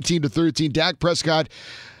Dallas 19-13. Dak Prescott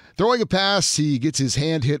throwing a pass, he gets his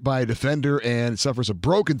hand hit by a defender and suffers a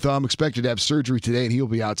broken thumb. Expected to have surgery today, and he'll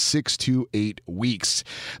be out 6 to 8 weeks.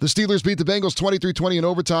 The Steelers beat the Bengals 23-20 in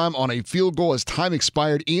overtime on a field goal as time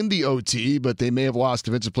expired in the OT, but they may have lost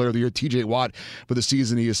Defensive Player of the Year TJ Watt for the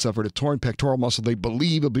season. He has suffered a torn pectoral muscle. They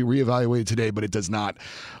believe he'll be reevaluated today, but it does not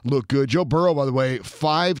look good. Joe Burrow, by the way,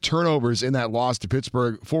 5 turnovers in that loss to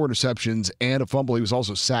Pittsburgh, 4 interceptions, and a fumble. He was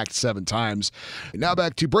also sacked 7 times. And now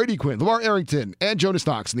back to Brady Quinn, LeVar Arrington, and Jonas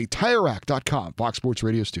Knox in the TireRack.com Fox Sports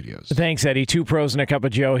Radio studios. Thanks, Eddie. 2 pros and a cup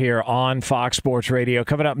of Joe here on Fox Sports Radio.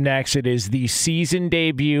 Coming up next, it is the season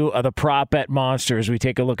debut of the Prop Bet Monsters. We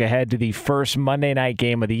take a look ahead to the first Monday night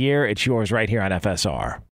game of the year. It's yours right here on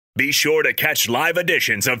FSR. Be sure to catch live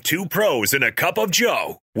editions of 2 Pros and a Cup of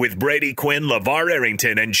Joe with Brady Quinn, LeVar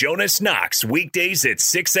Arrington, and Jonas Knox weekdays at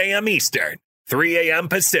 6 a.m. Eastern, 3 a.m.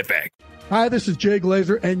 Pacific. Hi, this is Jay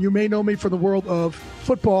Glazer, and you may know me from the world of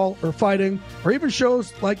football or fighting or even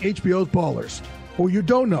shows like HBO's Ballers. What you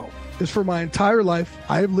don't know is for my entire life,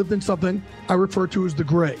 I have lived in something I refer to as the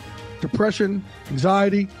gray. Depression,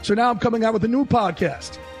 anxiety. So now I'm coming out with a new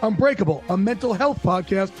podcast, Unbreakable, a mental health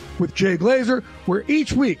podcast with Jay Glazer, where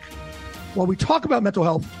each week, while we talk about mental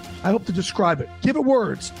health, I hope to describe it, give it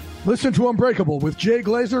words. Listen to Unbreakable with Jay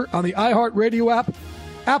Glazer on the iHeartRadio app,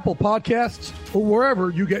 Apple Podcasts, or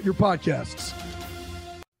wherever you get your podcasts.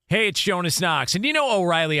 Hey, it's Jonas Knox, and you know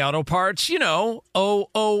O'Reilly Auto Parts. You know,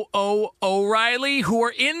 O'Reilly, who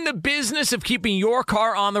are in the business of keeping your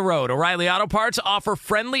car on the road. O'Reilly Auto Parts offer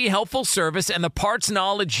friendly, helpful service and the parts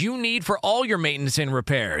knowledge you need for all your maintenance and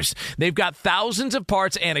repairs. They've got thousands of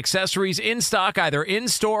parts and accessories in stock, either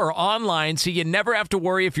in-store or online, so you never have to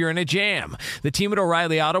worry if you're in a jam. The team at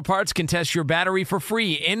O'Reilly Auto Parts can test your battery for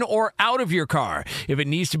free in or out of your car. If it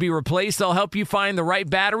needs to be replaced, they'll help you find the right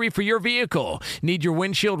battery for your vehicle. Need your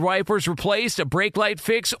windshield wipers replaced, a brake light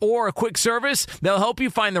fix, or a quick service, they'll help you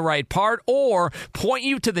find the right part or point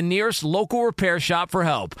you to the nearest local repair shop for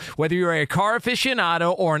help. Whether you're a car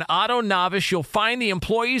aficionado or an auto novice, you'll find the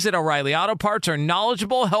employees at O'Reilly Auto Parts are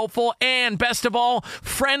knowledgeable, helpful, and best of all,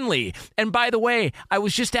 friendly. And by the way, I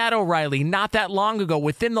was just at O'Reilly not that long ago,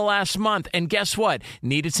 within the last month, and guess what?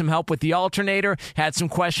 Needed some help with the alternator, had some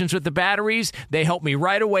questions with the batteries. They helped me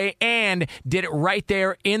right away and did it right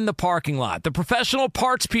there in the parking lot. The professional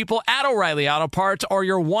parts people at O'Reilly Auto Parts are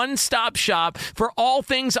your one-stop shop for all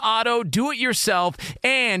things auto, do-it-yourself,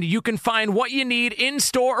 and you can find what you need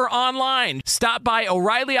in-store or online. Stop by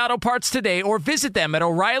O'Reilly Auto Parts today or visit them at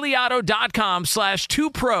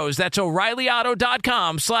O'ReillyAuto.com/2pros. That's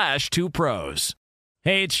O'ReillyAuto.com/2pros.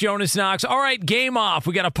 Hey, it's Jonas Knox. All right, game off.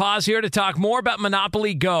 We got to pause here to talk more about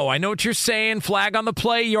Monopoly Go. I know what you're saying, flag on the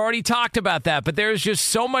play. You already talked about that, but there's just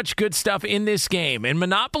so much good stuff in this game. In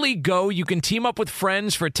Monopoly Go, you can team up with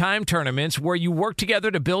friends for time tournaments where you work together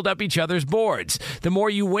to build up each other's boards. The more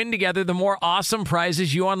you win together, the more awesome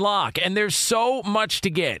prizes you unlock. And there's so much to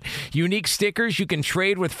get. Unique stickers you can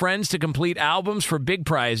trade with friends to complete albums for big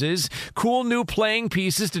prizes, cool new playing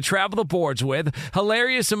pieces to travel the boards with,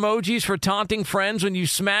 hilarious emojis for taunting friends when you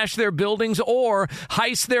smash their buildings or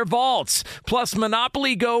heist their vaults. Plus,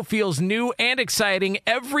 Monopoly Go feels new and exciting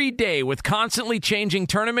every day with constantly changing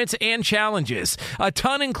tournaments and challenges. A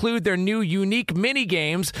ton include their new unique mini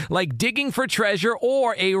games like digging for treasure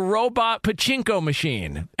or a robot pachinko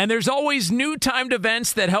machine. And there's always new timed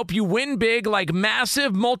events that help you win big, like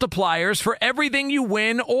massive multipliers for everything you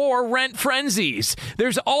win or rent frenzies.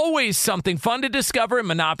 There's always something fun to discover in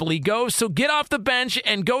Monopoly Go, so get off the bench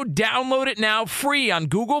and go download it now free on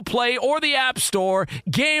Google Play or the App Store.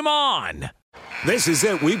 Game on! This is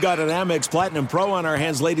it. We've got an Amex Platinum Pro on our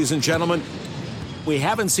hands, ladies and gentlemen. We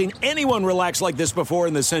haven't seen anyone relax like this before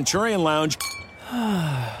in the Centurion Lounge.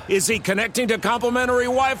 Is he connecting to complimentary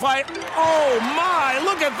Wi-Fi? Oh, my!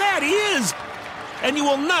 Look at that! He is! And you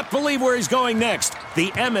will not believe where he's going next.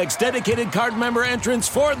 The Amex dedicated card member entrance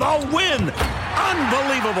for the win.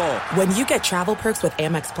 Unbelievable. When you get travel perks with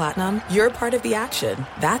Amex Platinum, you're part of the action.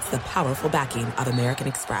 That's the powerful backing of American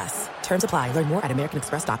Express. Terms apply. Learn more at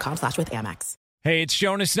americanexpress.com/withAmex. Hey, it's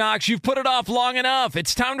Jonas Knox. You've put it off long enough.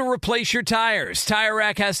 It's time to replace your tires. Tire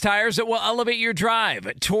Rack has tires that will elevate your drive.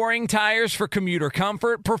 Touring tires for commuter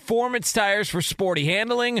comfort, performance tires for sporty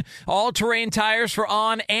handling, all-terrain tires for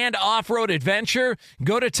on- and off-road adventure.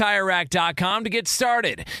 Go to TireRack.com to get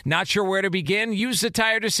started. Not sure where to begin? Use the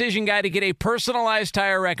Tire Decision Guide to get a personalized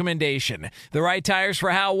tire recommendation. The right tires for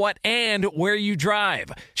how, what, and where you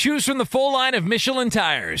drive. Choose from the full line of Michelin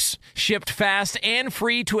tires. Shipped fast and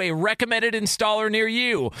free to a recommended installer near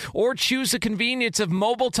you, or choose the convenience of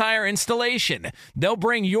mobile tire installation. They'll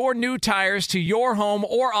bring your new tires to your home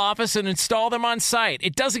or office and install them on site.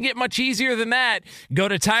 It doesn't get much easier than that. Go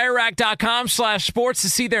to TireRack.com/sports to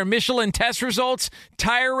see their Michelin test results,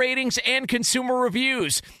 tire ratings, and consumer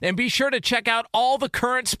reviews. And be sure to check out all the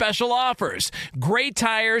current special offers. Great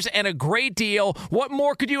tires and a great deal. What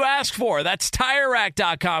more could you ask for? That's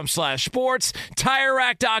TireRack.com/sports.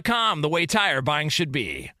 TireRack.com, the way tire buying should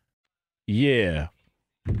be. Yeah.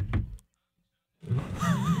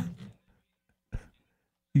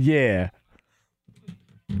 Yeah.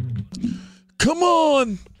 Come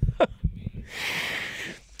on.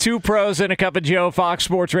 Two pros and a cup of Joe, Fox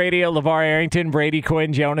Sports Radio, LeVar Arrington, Brady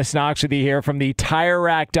Quinn, Jonas Knox with you here from the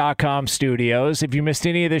TireRack.com studios. If you missed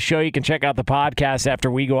any of this show, you can check out the podcast after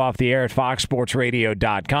we go off the air at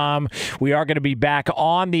FoxSportsRadio.com. We are going to be back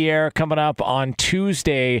on the air coming up on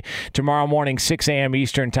Tuesday, tomorrow morning, 6 a.m.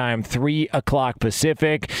 Eastern Time, 3 o'clock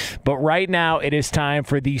Pacific. But right now, it is time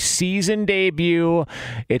for the season debut.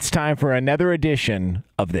 It's time for another edition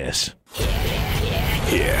of this.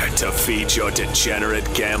 Here to feed your degenerate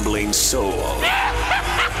gambling soul.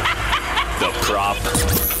 The Prop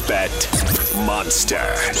Bet Monster.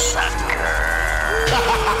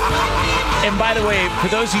 And by the way, for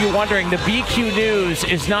those of you wondering, the BQ News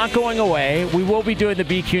is not going away. We will be doing the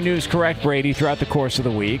BQ News, correct, Brady, throughout the course of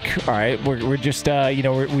the week. All right, we're just,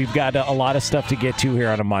 we've got a lot of stuff to get to here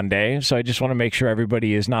on a Monday, so I just want to make sure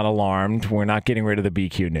everybody is not alarmed. We're not getting rid of the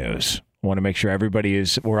BQ News. I want to make sure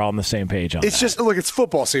we're all on the same page on It's that. just, look, it's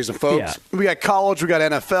football season, folks. Yeah. We got college, we got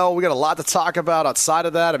NFL, we got a lot to talk about outside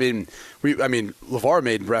of that. I mean, LeVar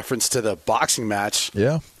made reference to the boxing match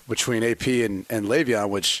between AP and Le'Veon,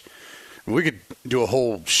 which We could do a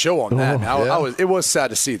whole show on that. It was sad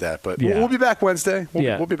to see that, but we'll be back Wednesday.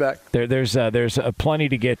 We'll be back. There's plenty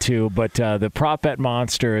to get to, but the Prop Bet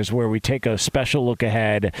Monster is where we take a special look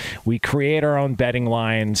ahead. We create our own betting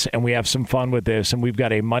lines, and we have some fun with this. And we've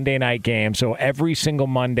got a Monday night game, so every single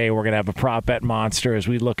Monday we're going to have a Prop Bet Monster as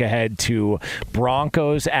we look ahead to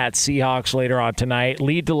Broncos at Seahawks later on tonight.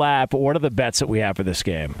 Lead to lap. What are the bets that we have for this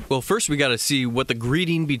game? Well, first we got to see what the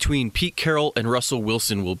greeting between Pete Carroll and Russell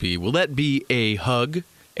Wilson will be. Will that be a hug,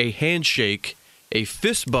 a handshake, a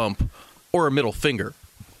fist bump, or a middle finger?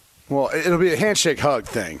 Well, it'll be a handshake hug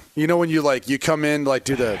thing. You know when you come in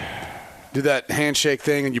do that handshake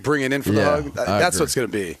thing and you bring it in for the hug? That's what it's going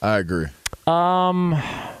to be. I agree.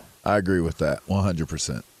 I agree with that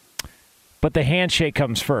 100%. But the handshake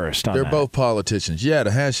comes first. They're both politicians. Yeah,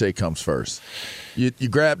 the handshake comes first. You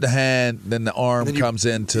grab the hand, then the arm comes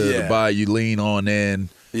into the body. You lean on in,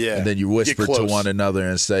 and then you whisper to one another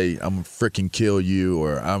and say, "I'm freaking kill you,"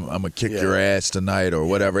 or "I'm gonna kick your ass tonight," or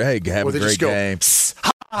whatever. Hey, have a great game.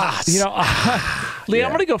 Lee,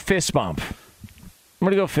 I'm gonna go fist bump. I'm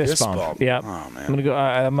going to go fist bump. Yeah. Oh, man. I'm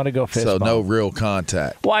going to go fist bump. So no real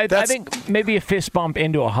contact. Well, I think maybe a fist bump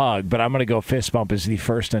into a hug, but I'm going to go fist bump as the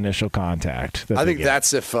first initial contact. I think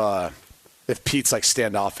that's if Pete's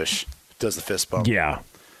standoffish, does the fist bump. Yeah.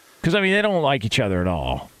 Because, they don't like each other at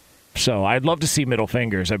all. So I'd love to see middle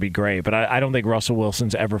fingers. That'd be great. But I don't think Russell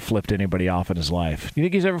Wilson's ever flipped anybody off in his life. You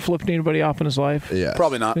think he's ever flipped anybody off in his life? Yeah.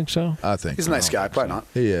 Probably not. Think so? I think he's a nice guy. Probably not.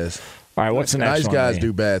 He is. All right, what's the next one? Nice guys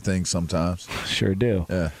do bad things sometimes. Sure do.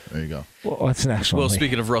 Yeah, there you go. Well, what's the next one? Well,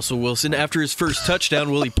 speaking of Russell Wilson, after his first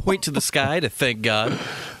touchdown, will he point to the sky to thank God,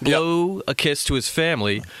 blow a kiss to his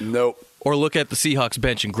family? Nope. Or look at the Seahawks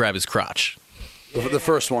bench and grab his crotch? The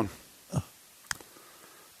first one.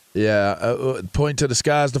 Yeah, point to the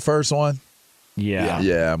sky is the first one? Yeah.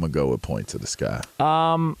 Yeah, I'm going to go with point to the sky.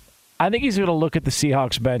 I think he's going to look at the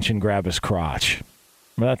Seahawks bench and grab his crotch.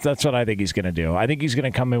 That's what I think he's going to do. I think he's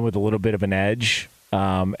going to come in with a little bit of an edge,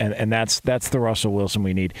 and that's the Russell Wilson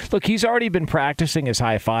we need. Look, he's already been practicing his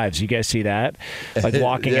high fives. You guys see that? Like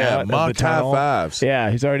walking out mock of the tunnel. high fives.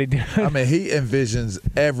 Yeah, he's already doing. He envisions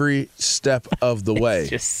every step of the way.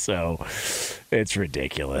 It's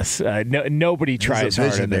ridiculous. Nobody tries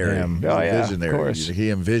harder than him. He's a visionary. Of course. He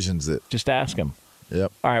envisions it. Just ask him.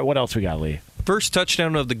 Yep. All right, what else we got, Lee? First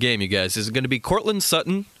touchdown of the game, you guys. Is it going to be Cortland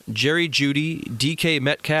Sutton, Jerry Jeudy, DK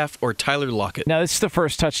Metcalf, or Tyler Lockett? Now, this is the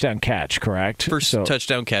first touchdown catch, correct? First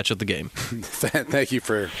touchdown catch of the game. Thank you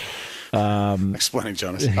for explaining,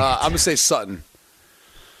 Jonas. I'm going to say Sutton.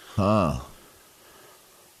 I'm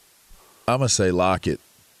going to say Lockett.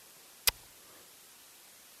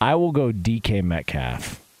 I will go DK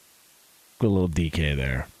Metcalf. Go a little DK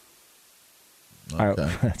there.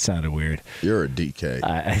 Okay. That sounded weird. You're a DK.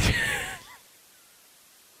 All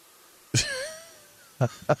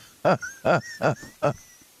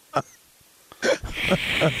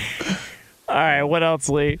right, what else,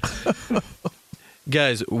 Lee?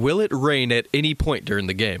 Guys, will it rain at any point during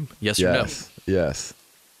the game? Yes or no? Yes.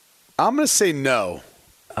 I'm going to say no.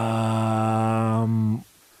 I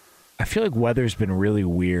feel like weather's been really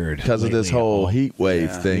weird because of this whole heat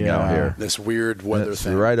wave thing out here. This weird weather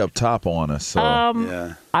thing right up top on us.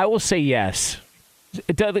 So. I will say yes.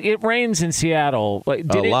 It rains in Seattle. A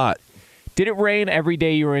lot. Did it rain every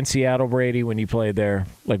day you were in Seattle, Brady, when you played there?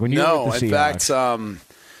 Like when you were with the Seahawks? In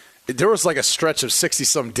fact, there was like a stretch of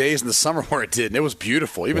 60-some days in the summer where it did, and it was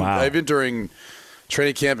beautiful, even during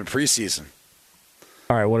training camp and preseason.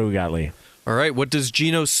 All right, what do we got, Lee? All right, what does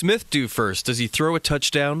Geno Smith do first? Does he throw a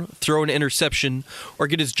touchdown, throw an interception, or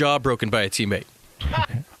get his jaw broken by a teammate?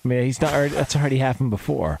 He's not. That's already happened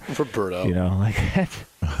before. For Birdo.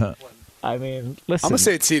 Listen. I'm going to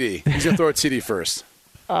say a TD. He's going to throw a TD first.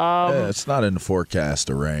 It's not in the forecast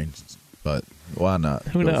to rain, but why not?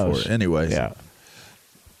 Who knows? For it. Anyways. Yeah.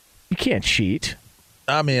 You can't cheat.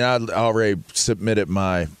 I already submitted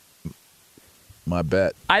my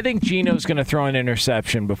bet. I think Geno's going to throw an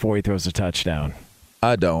interception before he throws a touchdown.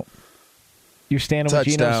 I don't. You're standing with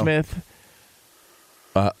Geno Smith?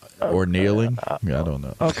 Or kneeling? I don't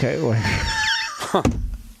know. Okay.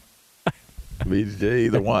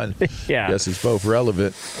 Either one. Yeah. Guess it's both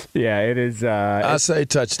relevant. Yeah, it is. I say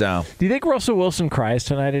touchdown. Do you think Russell Wilson cries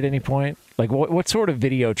tonight at any point? Like, what sort of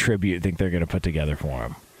video tribute do you think they're going to put together for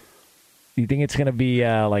him? Do you think it's going to be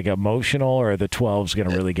like emotional, or the 12's going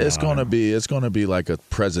to really get? It's going to be like a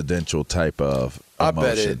presidential type of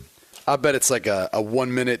emotion. I bet it's like a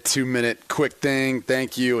 1 minute, 2 minute quick thing.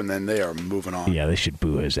 Thank you, and then they are moving on. Yeah, they should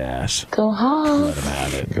boo his ass. Go hard. Let him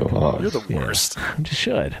have it. Go hard. You're the worst. Just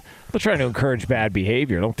should. We're trying to encourage bad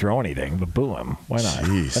behavior. Don't throw anything, but boo him. Why not?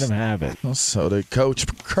 Jeez. Let him have it. So did Coach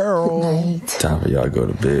Carroll. Time for y'all to go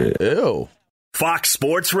to bed. Ew. Fox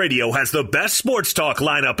Sports Radio has the best sports talk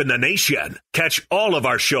lineup in the nation. Catch all of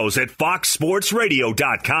our shows at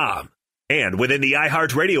foxsportsradio.com. And within the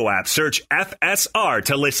iHeartRadio app, search FSR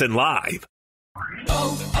to listen live.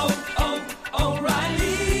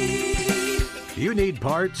 O'Reilly. You need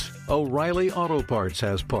parts? O'Reilly Auto Parts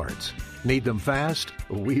has parts. Need them fast?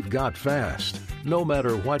 We've got fast. No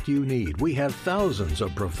matter what you need, we have thousands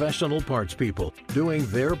of professional parts people doing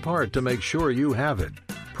their part to make sure you have it.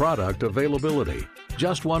 Product availability.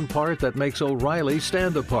 Just one part that makes O'Reilly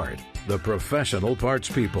stand apart. The professional parts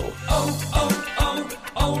people.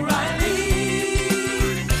 O'Reilly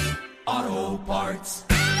Auto Parts.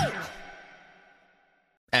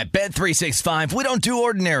 At Bet365, we don't do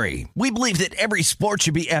ordinary. We believe that every sport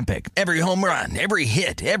should be epic. Every home run, every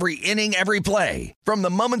hit, every inning, every play. From the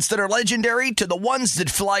moments that are legendary to the ones that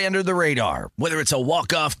fly under the radar. Whether it's a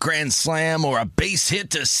walk-off grand slam or a base hit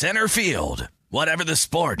to center field. Whatever the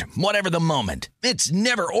sport, whatever the moment, it's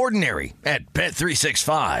never ordinary at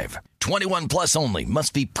Bet365. 21 plus only.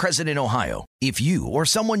 Must be present in Ohio. If you or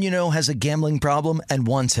someone you know has a gambling problem and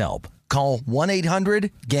wants help, call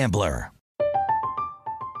 1-800-GAMBLER.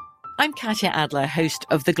 I'm Katya Adler, host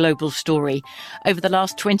of The Global Story. Over the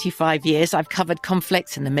last 25 years, I've covered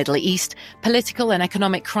conflicts in the Middle East, political and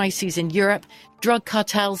economic crises in Europe, drug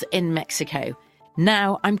cartels in Mexico.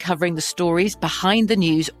 Now I'm covering the stories behind the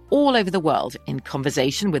news all over the world in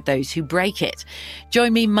conversation with those who break it.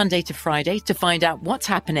 Join me Monday to Friday to find out what's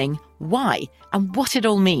happening, why, and what it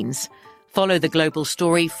all means. Follow The Global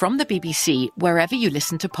Story from the BBC wherever you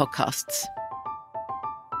listen to podcasts.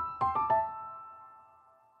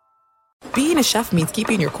 Being a chef means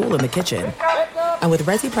keeping your cool in the kitchen. And with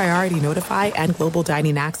Resi Priority Notify and Global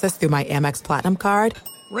Dining Access through my Amex Platinum card,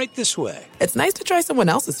 Right this way. It's nice to try someone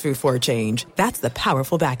else's food for a change. That's the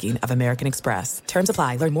powerful backing of American Express. Terms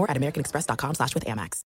apply. Learn more at americanexpress.com/withAmex.